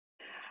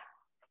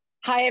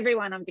Hi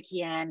everyone, I'm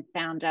Vicki-Anne,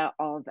 founder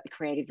of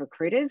Creative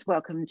Recruiters.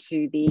 Welcome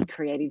to the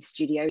Creative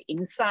Studio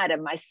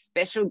Insider. My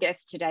special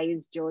guest today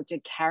is Georgia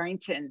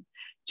Carrington.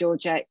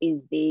 Georgia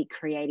is the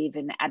Creative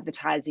and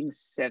Advertising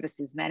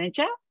Services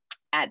Manager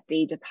at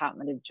the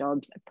Department of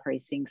Jobs,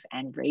 Precincts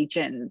and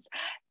Regions.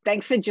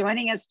 Thanks for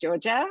joining us,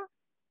 Georgia.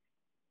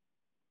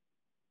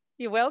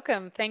 You're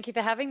welcome. Thank you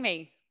for having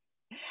me.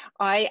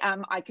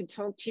 I could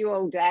talk to you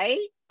all day.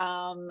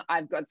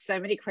 I've got so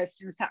many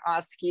questions to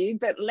ask you,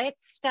 but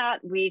let's start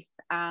with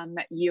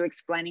you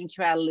explaining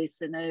to our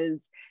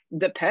listeners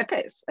the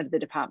purpose of the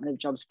Department of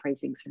Jobs,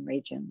 Precincts and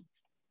Regions.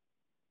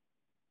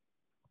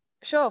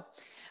 Sure.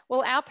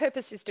 Well, our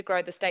purpose is to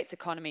grow the state's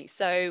economy.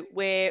 So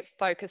we're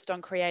focused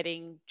on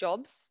creating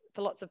jobs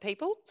for lots of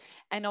people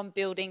and on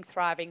building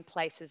thriving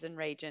places and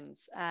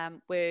regions.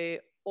 We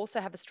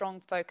also have a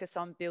strong focus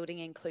on building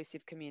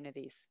inclusive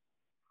communities.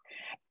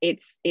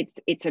 It's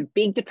a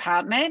big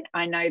department.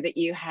 I know that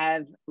you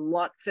have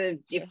lots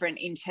of different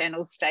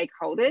internal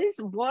stakeholders.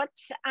 What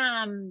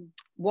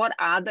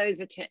are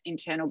those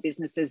internal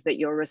businesses that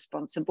you're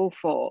responsible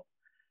for?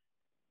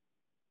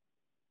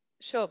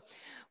 Sure.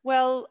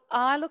 Well,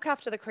 I look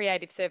after the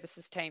creative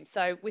services team.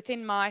 So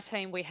within my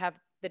team, we have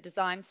the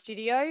design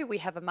studio, we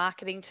have a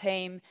marketing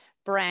team,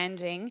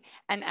 branding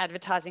and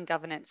advertising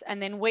governance.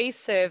 And then we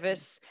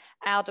service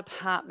our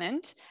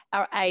department,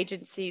 our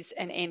agencies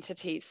and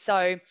entities.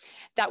 So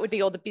that would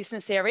be all the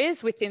business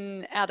areas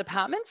within our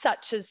department,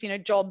 such as,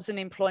 jobs and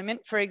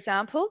employment, for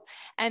example.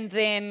 And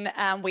then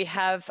we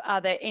have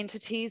other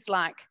entities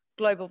like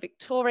Global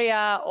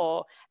Victoria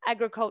or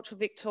Agricultural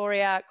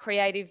Victoria,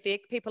 Creative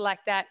Vic, people like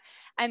that.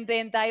 And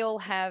then they all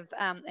have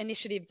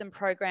initiatives and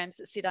programs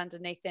that sit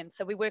underneath them.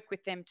 So we work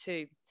with them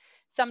too.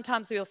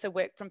 Sometimes we also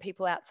work from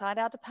people outside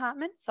our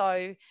department.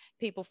 So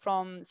people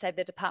from, say,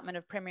 the Department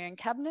of Premier and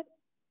Cabinet.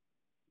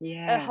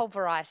 Yeah. A whole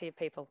variety of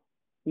people.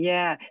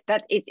 Yeah,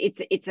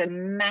 it's a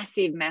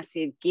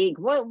massive gig.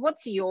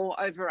 What's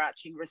your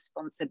overarching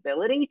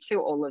responsibility to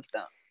all of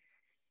them?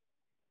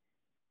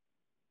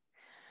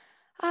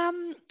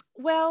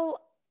 Well,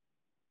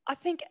 I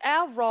think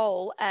our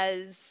role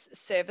as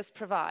service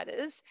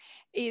providers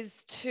is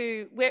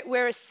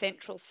we're a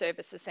central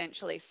service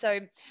essentially. So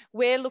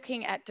we're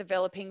looking at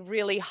developing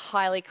really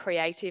highly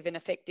creative and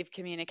effective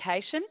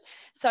communication.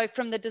 So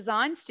from the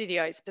design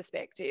studio's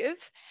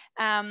perspective,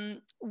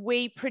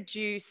 we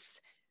produce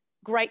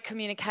great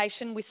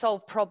communication, we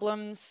solve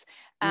problems,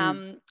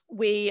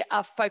 we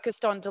are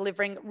focused on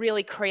delivering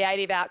really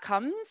creative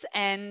outcomes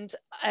and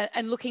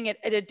looking at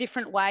a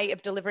different way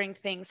of delivering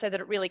things so that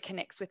it really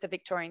connects with the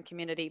Victorian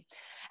community.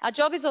 Our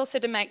job is also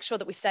to make sure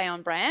that we stay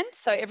on brand.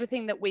 So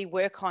everything that we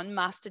work on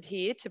must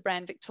adhere to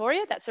Brand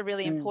Victoria. That's a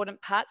really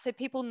important part. So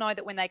people know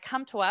that when they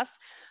come to us,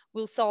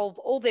 we'll solve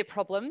all their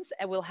problems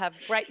and we'll have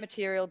great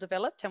material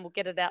developed and we'll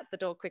get it out the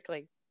door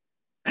quickly.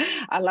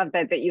 I love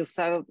that you'll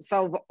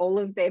solve all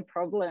of their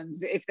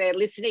problems. If they're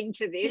listening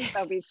to this,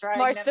 they'll be throwing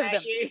most them of at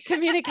them. you.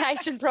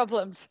 Communication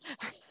problems.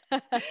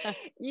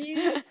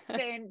 You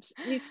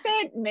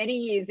spent many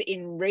years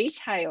in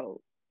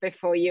retail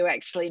before you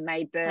actually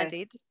made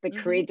the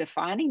career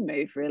defining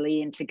move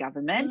really into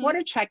government. What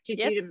attracted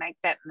you to make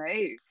that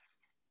move?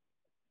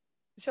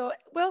 Sure.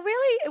 Well,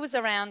 really, it was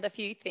around a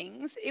few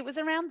things. It was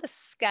around the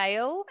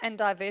scale and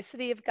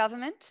diversity of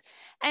government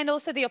and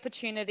also the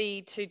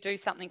opportunity to do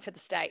something for the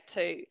state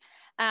too.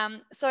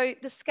 So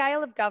the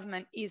scale of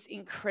government is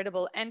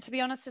incredible. And to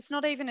be honest, it's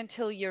not even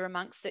until you're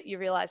amongst it you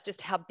realise just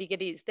how big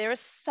it is. There are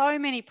so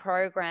many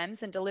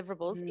programs and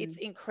deliverables. It's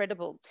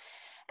incredible.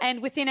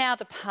 And within our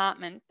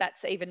department,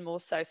 that's even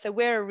more so. So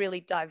we're a really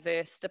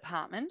diverse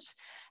department.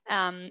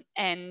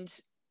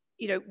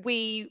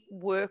 We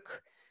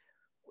work,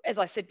 as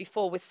I said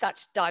before, with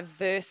such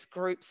diverse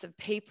groups of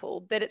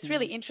people that it's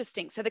really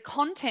interesting. So the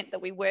content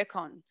that we work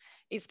on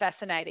is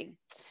fascinating.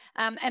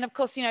 And of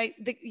course,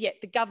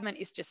 the government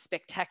is just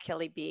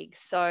spectacularly big.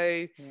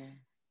 So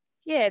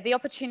the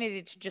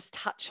opportunity to just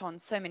touch on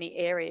so many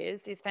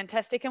areas is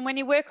fantastic. And when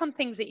you work on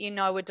things that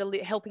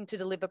are helping to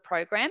deliver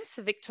programs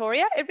for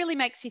Victoria, it really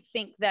makes you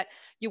think that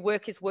your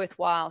work is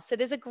worthwhile. So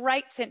there's a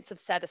great sense of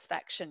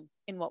satisfaction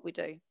in what we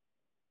do.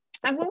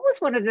 And what was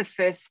one of the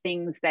first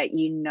things that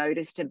you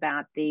noticed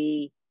about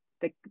the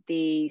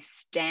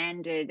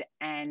standard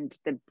and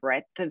the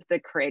breadth of the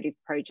creative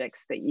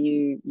projects that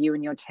you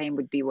and your team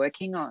would be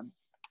working on?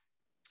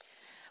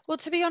 Well,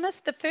 to be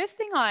honest, the first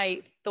thing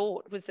I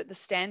thought was that the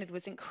standard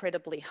was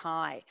incredibly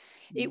high.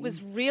 It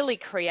was really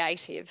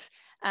creative.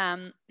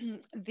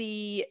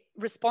 The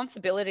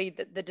responsibility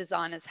that the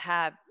designers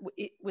have,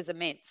 it was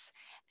immense.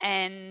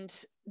 And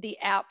the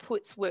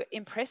outputs were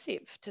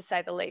impressive, to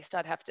say the least,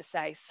 I'd have to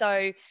say.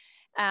 So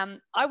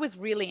I was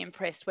really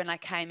impressed when I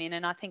came in,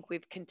 and I think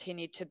we've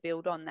continued to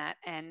build on that.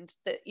 And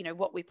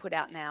what we put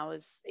out now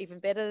is even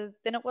better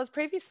than it was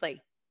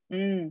previously.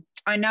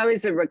 I know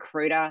as a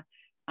recruiter,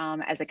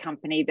 as a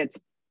company that's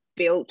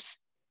built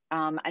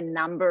a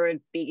number of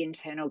big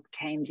internal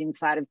teams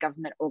inside of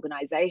government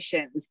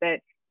organisations, that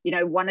you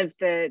know, one of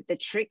the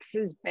tricks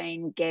has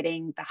been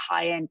getting the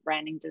high-end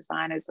branding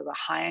designers or the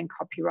high-end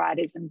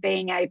copywriters and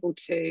being able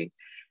to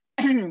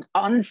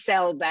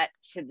on-sell that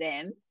to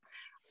them.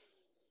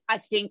 I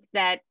think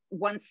that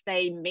once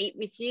they meet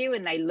with you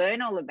and they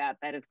learn all about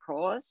that, of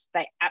course,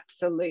 they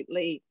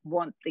absolutely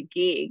want the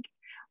gig.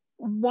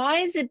 Why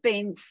has it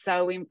been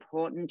so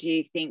important, do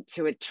you think,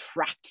 to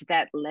attract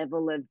that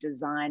level of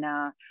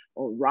designer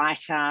or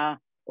writer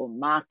or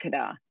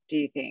marketer, do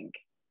you think?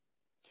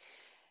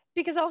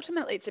 Because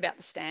ultimately it's about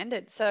the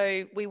standard.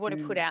 So we want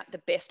to put out the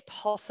best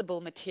possible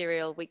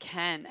material we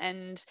can.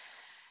 And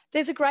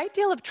there's a great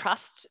deal of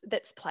trust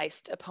that's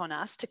placed upon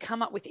us to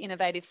come up with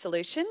innovative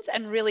solutions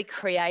and really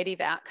creative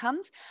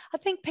outcomes. I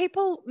think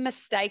people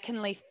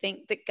mistakenly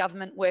think that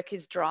government work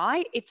is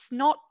dry. It's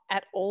not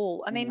at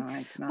all. I mean,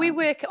 No, we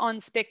work on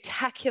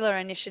spectacular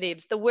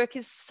initiatives. The work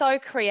is so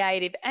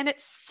creative and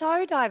it's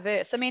so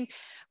diverse. I mean,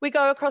 we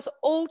go across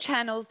all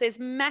channels. There's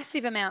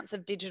massive amounts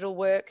of digital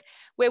work.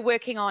 We're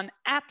working on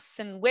apps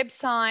and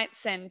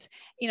websites and,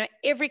 you know,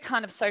 every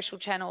kind of social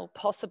channel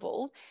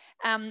possible.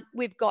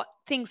 We've got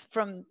things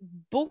from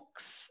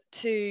books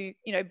to,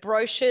 you know,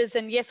 brochures.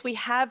 And yes, we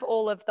have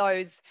all of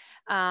those,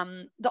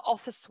 the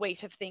office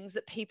suite of things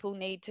that people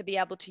need to be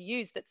able to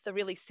use. That's the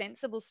really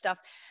sensible stuff.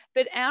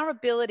 But our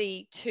ability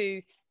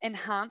to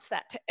enhance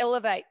that, to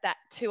elevate that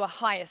to a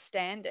higher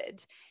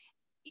standard,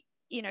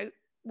 you know,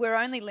 we're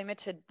only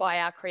limited by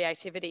our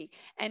creativity.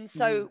 And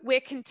so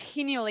we're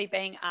continually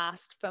being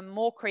asked for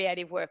more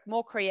creative work,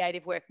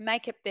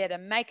 make it better,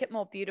 make it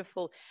more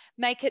beautiful,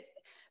 make it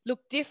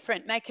look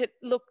different, make it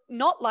look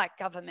not like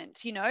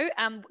government, you know.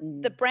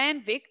 The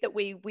brand Vic that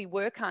we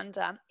work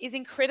under is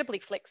incredibly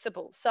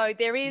flexible. So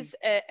there is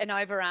an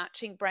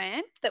overarching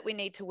brand that we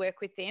need to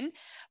work within,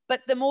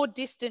 but the more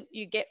distant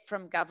you get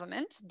from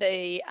government,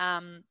 the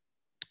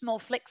more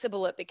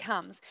flexible it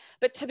becomes.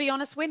 But to be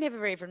honest, we're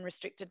never even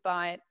restricted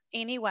by it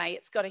anyway.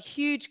 It's got a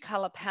huge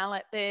color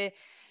palette. The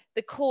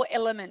core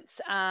elements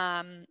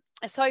are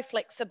so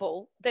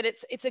flexible that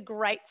it's a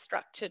great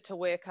structure to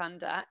work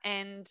under.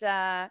 And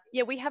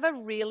yeah, we have a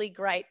really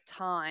great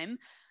time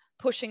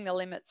pushing the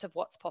limits of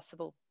what's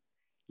possible.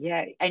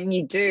 Yeah, and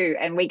you do.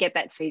 And we get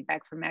that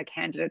feedback from our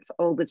candidates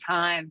all the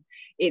time.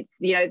 It's,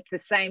 you know, it's the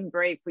same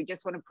brief. We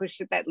just want to push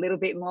it that little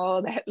bit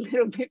more,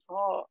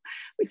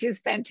 which is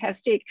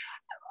fantastic.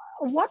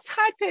 What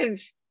type of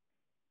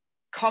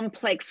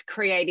complex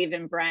creative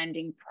and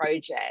branding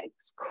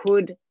projects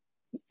could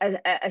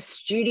a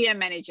studio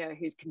manager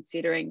who's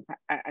considering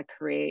a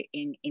career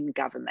in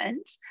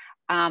government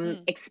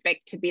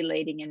expect to be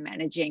leading and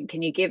managing?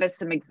 Can you give us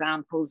some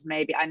examples?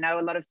 Maybe, I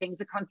know a lot of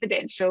things are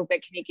confidential,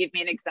 but can you give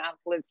me an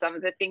example of some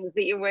of the things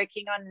that you're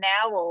working on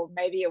now or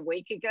maybe a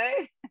week ago?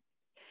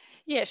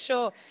 Yeah,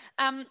 sure.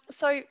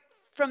 So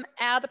from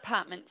our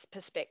department's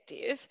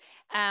perspective,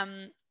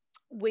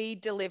 we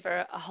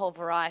deliver a whole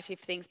variety of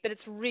things, but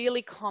it's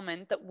really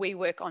common that we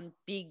work on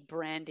big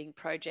branding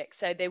projects.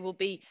 So there will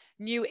be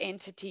new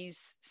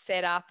entities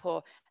set up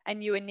or a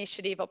new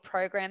initiative or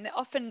program. They're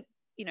often,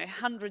 you know,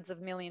 hundreds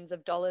of millions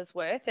of dollars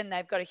worth, and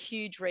they've got a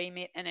huge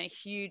remit and a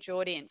huge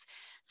audience.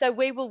 So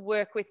we will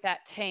work with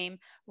that team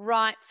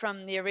right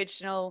from the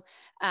original,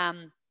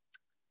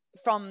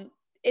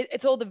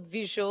 it's all the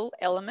visual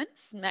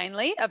elements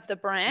mainly of the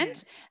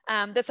brand.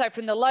 So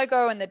from the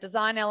logo and the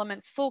design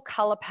elements, full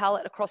color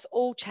palette across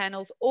all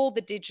channels, all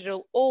the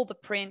digital, all the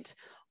print,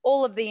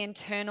 all of the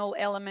internal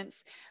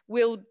elements.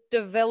 We'll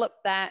develop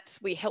that.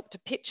 We help to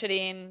pitch it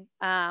in.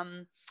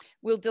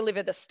 We'll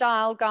deliver the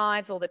style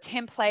guides or the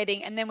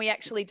templating, and then we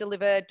actually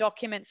deliver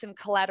documents and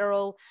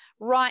collateral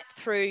right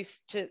through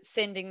to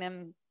sending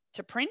them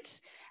to print.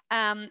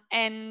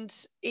 And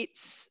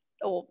it's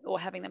or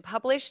having them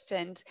published,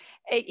 and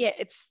yeah,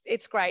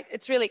 it's great.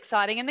 It's really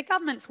exciting, and the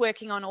government's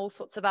working on all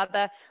sorts of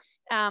other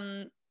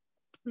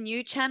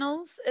new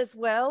channels as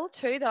well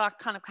too that I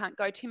kind of can't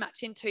go too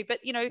much into. But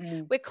you know,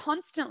 we're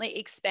constantly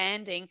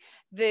expanding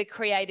the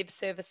creative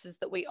services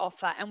that we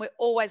offer, and we're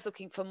always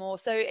looking for more.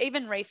 So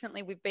even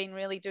recently, we've been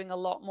really doing a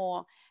lot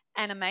more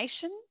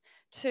animation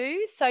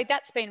too. So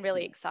that's been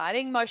really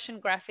exciting.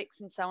 Motion graphics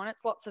and so on.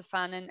 It's lots of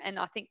fun, and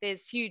I think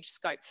there's huge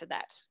scope for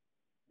that.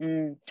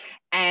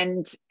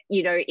 And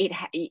you know,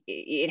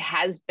 it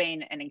has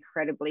been an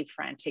incredibly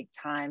frantic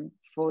time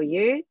for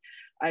you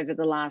over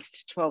the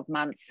last 12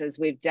 months as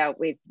we've dealt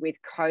with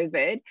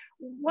COVID.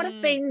 What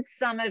have been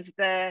some of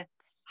the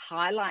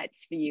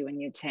highlights for you and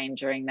your team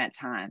during that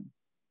time?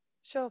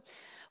 Sure.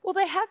 Well,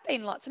 there have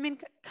been lots. I mean,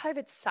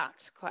 COVID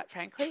sucked, quite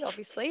frankly,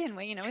 obviously, and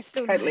we're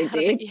still totally not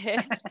out of it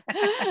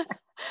yet.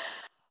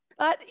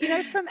 But you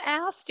know, from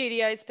our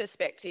studio's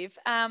perspective,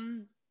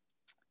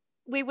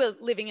 we were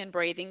living and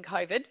breathing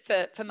COVID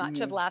for much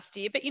of last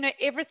year. But you know,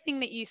 everything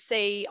that you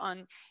see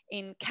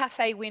in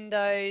cafe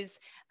windows,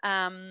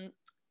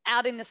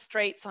 out in the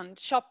streets, on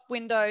shop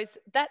windows,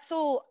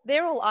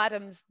 they're all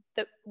items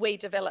that we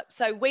developed.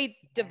 So we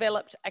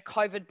developed a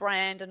COVID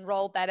brand and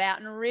rolled that out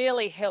and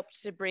really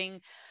helped to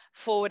bring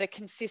forward a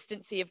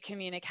consistency of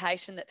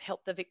communication that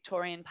helped the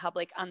Victorian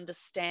public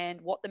understand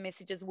what the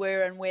messages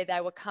were and where they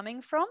were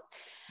coming from.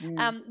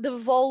 The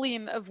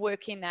volume of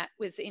work in that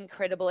was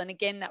incredible. And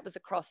again, that was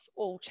across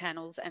all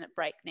channels and at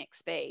breakneck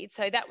speed.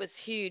 So that was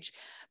huge.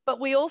 But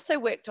we also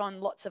worked on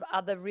lots of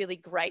other really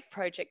great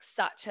projects,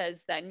 such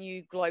as the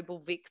new Global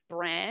Vic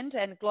brand.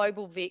 And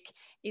Global Vic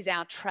is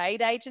our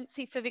trade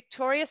agency for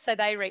Victoria. So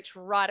they reach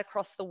right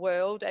across the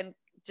world and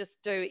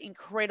just do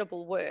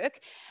incredible work,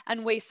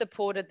 and we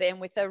supported them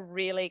with a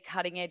really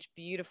cutting edge,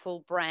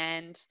 beautiful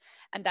brand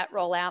and that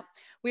rollout.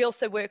 We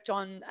also worked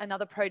on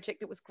another project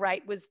that was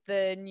great, was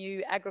the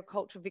new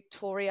Agriculture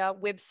Victoria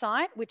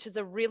website, which is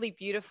a really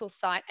beautiful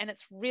site, and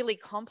it's really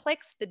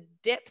complex. The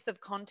depth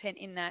of content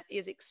in that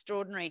is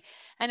extraordinary,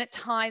 and it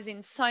ties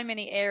in so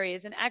many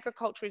areas, and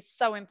agriculture is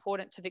so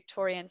important to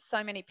Victoria, and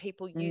so many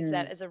people use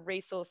that as a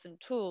resource and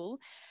tool.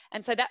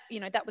 And so that,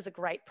 that was a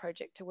great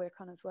project to work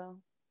on as well.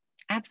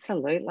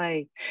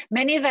 Absolutely.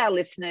 Many of our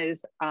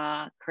listeners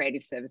are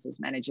creative services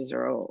managers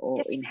or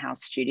Yes.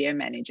 in-house studio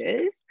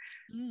managers.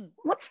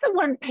 What's the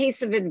one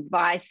piece of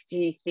advice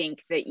do you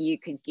think that you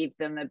could give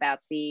them about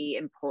the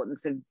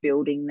importance of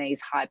building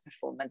these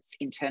high-performance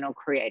internal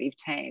creative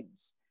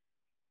teams?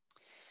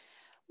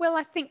 Well,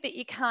 I think that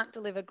you can't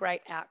deliver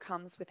great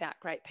outcomes without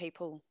great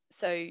people.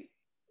 So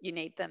you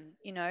need them,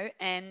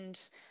 and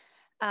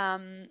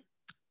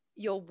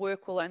your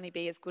work will only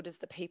be as good as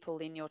the people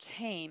in your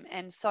team.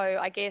 And so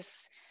I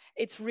guess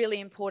it's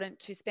really important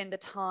to spend the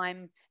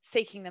time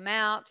seeking them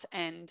out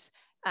and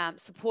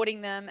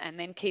supporting them, and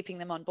then keeping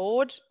them on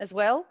board as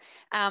well.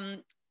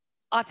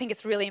 I think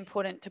it's really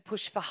important to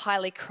push for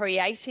highly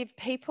creative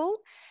people,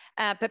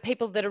 but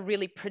people that are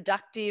really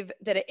productive,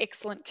 that are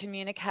excellent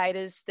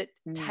communicators, that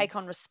take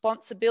on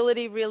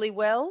responsibility really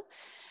well,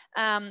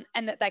 and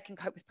that they can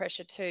cope with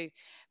pressure too.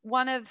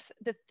 One of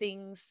the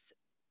things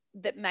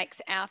that makes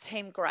our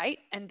team great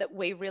and that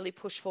we really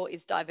push for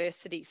is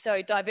diversity.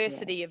 So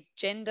diversity of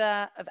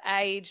gender, of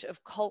age,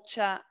 of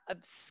culture, of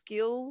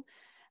skill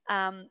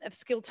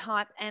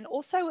type, and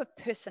also of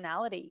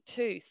personality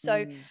too.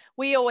 So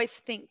we always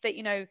think that,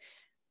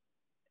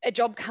 a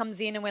job comes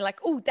in and we're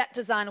like, oh, that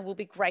designer will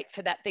be great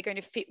for that. They're going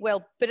to fit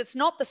well, but it's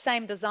not the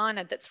same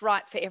designer that's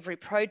right for every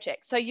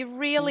project. So you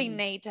really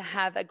need to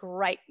have a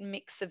great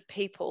mix of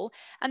people,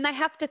 and they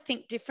have to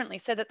think differently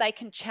so that they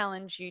can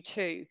challenge you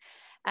too.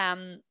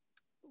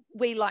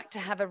 We like to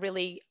have a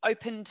really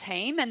open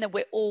team, and that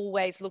we're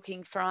always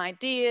looking for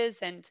ideas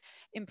and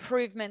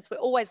improvements. We're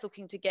always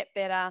looking to get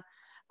better,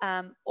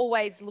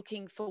 always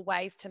looking for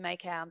ways to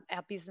make our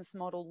business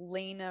model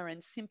leaner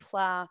and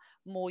simpler,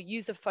 more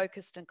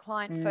user-focused and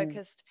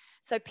client-focused.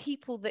 So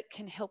people that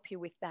can help you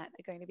with that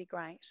are going to be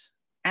great.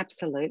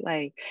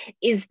 Absolutely.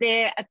 Is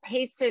there a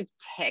piece of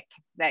tech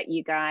that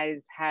you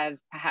guys have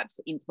perhaps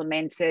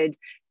implemented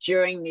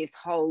during this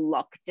whole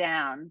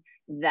lockdown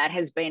that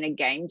has been a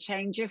game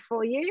changer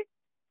for you?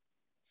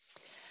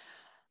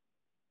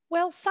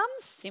 Well, some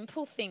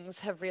simple things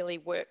have really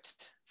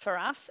worked for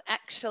us,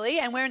 actually,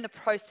 and we're in the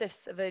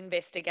process of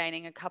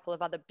investigating a couple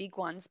of other big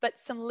ones, but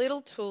some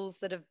little tools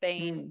that have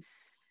been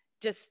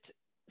just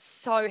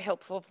so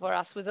helpful for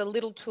us was a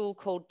little tool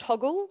called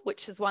Toggle,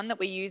 which is one that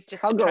we use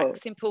just to track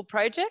simple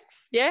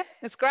projects. Yeah,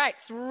 it's great.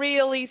 It's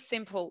really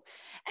simple,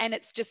 and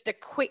it's just a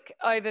quick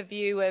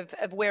overview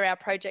of where our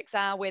projects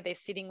are, where they're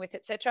sitting with,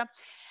 etc.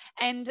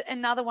 And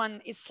another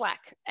one is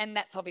Slack, and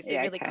that's obviously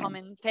really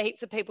common for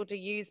heaps of people to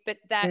use, but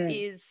that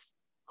is,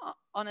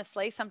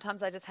 honestly,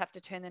 sometimes I just have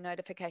to turn the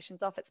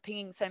notifications off. It's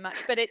pinging so much.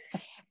 But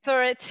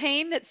for a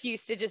team that's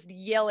used to just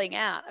yelling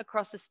out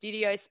across the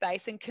studio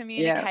space and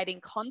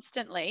communicating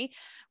constantly,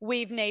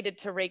 we've needed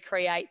to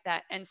recreate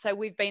that. And so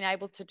we've been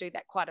able to do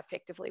that quite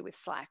effectively with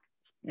Slack.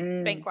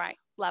 It's been great.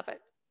 Love it.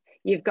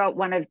 You've got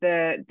one of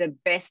the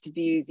best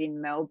views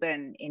in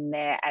Melbourne in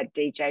there at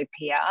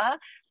DJPR.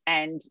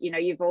 And,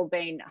 you've all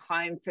been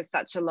home for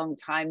such a long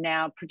time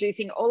now,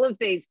 producing all of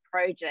these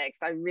projects.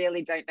 I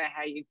really don't know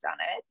how you've done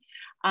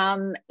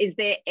it. Is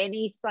there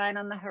any sign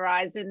on the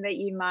horizon that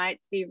you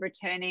might be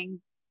returning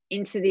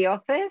into the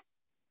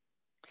office?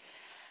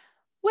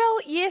 Well,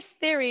 yes,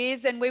 there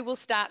is, and we will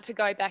start to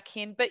go back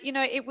in, but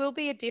it will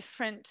be a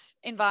different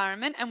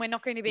environment, and we're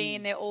not going to be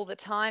in there all the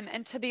time.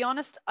 And to be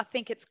honest, I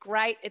think it's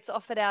great. It's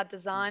offered our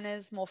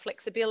designers more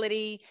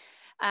flexibility.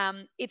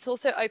 It's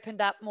also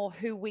opened up more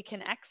who we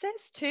can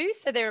access to.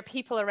 So there are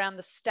people around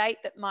the state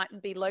that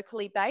mightn't be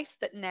locally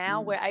based that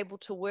now we're able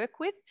to work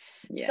with.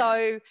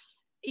 So,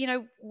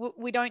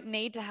 we don't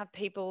need to have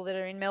people that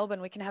are in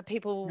Melbourne. We can have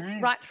people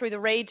right through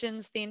the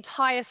regions. The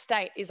entire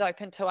state is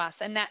open to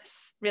us, and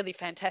that's really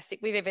fantastic.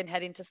 We've even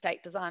had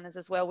interstate designers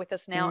as well with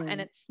us now,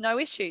 and it's no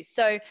issue.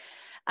 So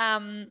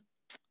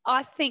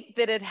I think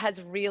that it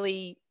has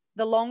really,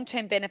 the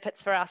long-term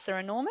benefits for us are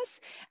enormous.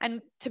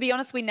 And to be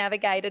honest, we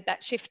navigated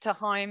that shift to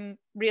home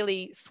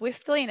really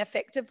swiftly and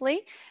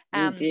effectively.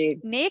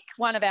 Nick,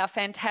 one of our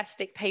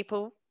fantastic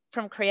people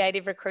from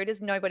Creative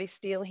Recruiters, nobody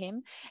steal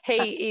him.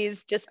 He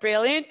is just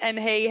brilliant, and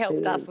he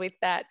helped us with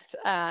that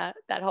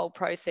whole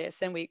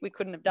process, and we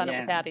couldn't have done it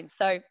without him.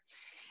 So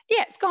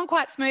Yeah, it's gone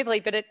quite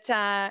smoothly, but it,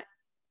 yeah,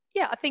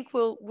 I think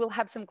we'll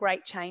have some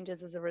great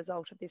changes as a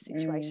result of this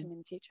situation in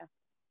the future.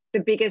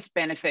 The biggest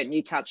benefit, and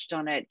you touched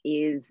on it,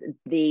 is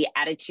the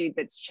attitude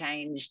that's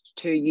changed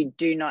to you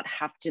do not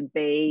have to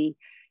be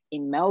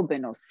in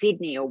Melbourne or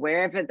Sydney or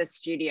wherever the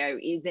studio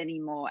is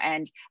anymore.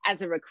 And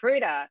as a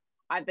recruiter,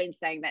 I've been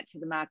saying that to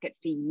the market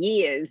for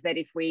years, that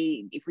if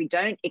we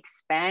don't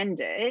expand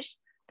it,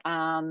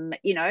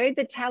 you know,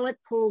 the talent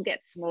pool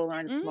gets smaller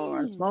and smaller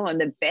and smaller. And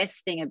the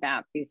best thing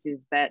about this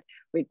is that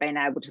we've been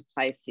able to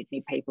place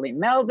Sydney people in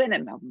Melbourne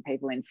and Melbourne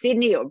people in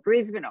Sydney or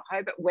Brisbane or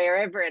Hobart,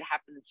 wherever it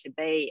happens to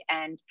be.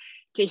 And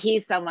to hear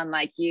someone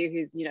like you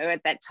who's, you know,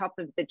 at that top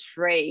of the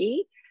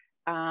tree,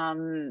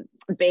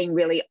 being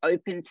really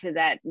open to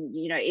that,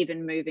 you know,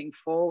 even moving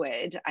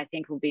forward, I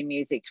think will be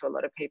music to a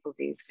lot of people's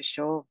ears for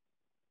sure.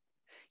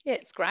 Yeah,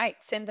 it's great.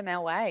 Send them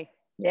our way.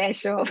 Yeah,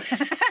 sure.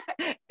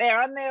 They're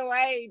on their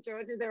way,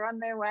 Georgia. They're on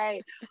their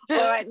way. All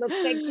right. Look,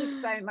 thank you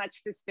so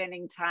much for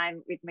spending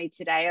time with me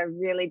today. I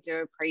really do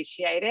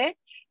appreciate it.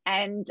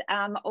 And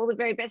all the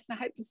very best. And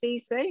I hope to see you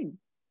soon.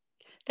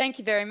 Thank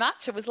you very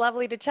much. It was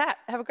lovely to chat.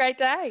 Have a great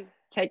day.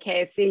 Take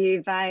care. See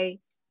you. Bye.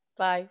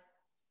 Bye.